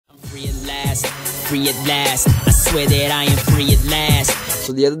last, free at last. I swear that I am free at last.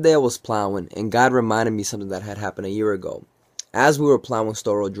 So the other day I was plowing, and God reminded me something that had happened a year ago. As we were plowing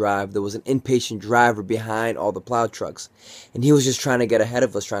Store Road Drive, there was an impatient driver behind all the plow trucks, and he was just trying to get ahead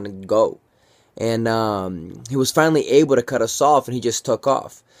of us, trying to go. And he was finally able to cut us off, and he just took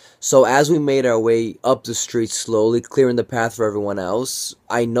off. So as we made our way up the street slowly, clearing the path for everyone else,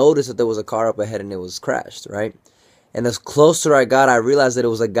 I noticed that there was a car up ahead and it was crashed, right? And as closer I got, I realized that it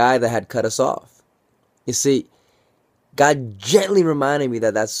was a guy that had cut us off. You see, God gently reminded me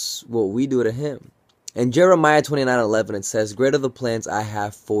that that's what we do to him. In Jeremiah 29:11, it says, "Great are the plans I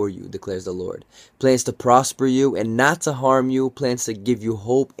have for you, declares the Lord. Plans to prosper you and not to harm you, plans to give you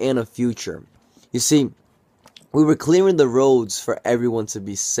hope and a future." You see, we were clearing the roads for everyone to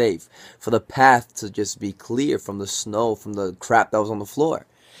be safe, for the path to just be clear from the snow, from the crap that was on the floor.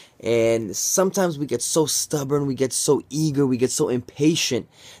 And sometimes we get so stubborn, we get so eager, we get so impatient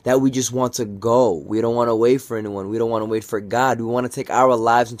that we just want to go. We don't want to wait for anyone. We don't want to wait for God. We want to take our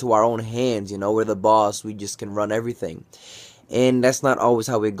lives into our own hands. You know, we're the boss. We just can run everything. And that's not always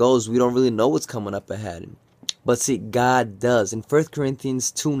how it goes. We don't really know what's coming up ahead. But see, God does. In 1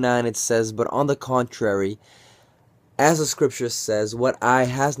 Corinthians 2:9 it says, "But on the contrary, as the scripture says, what eye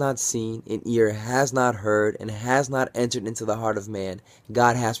has not seen, and ear has not heard, and has not entered into the heart of man,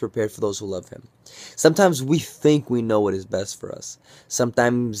 God has prepared for those who love him." Sometimes we think we know what is best for us.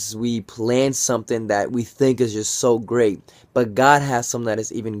 Sometimes we plan something that we think is just so great, but God has something that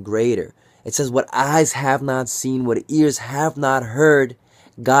is even greater. It says, "What eyes have not seen, what ears have not heard,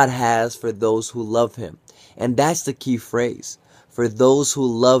 God has for those who love him." And that's the key phrase, for those who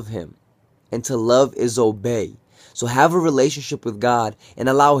love him. And to love is obey. So have a relationship with God and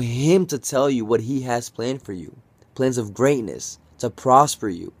allow him to tell you what he has planned for you. Plans of greatness, to prosper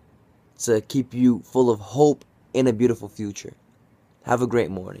you, to keep you full of hope in a beautiful future. Have a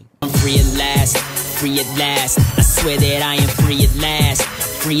great morning. I'm free at last, free at last. I swear that I am free at last,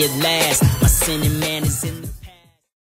 free at last. My sinning man is in the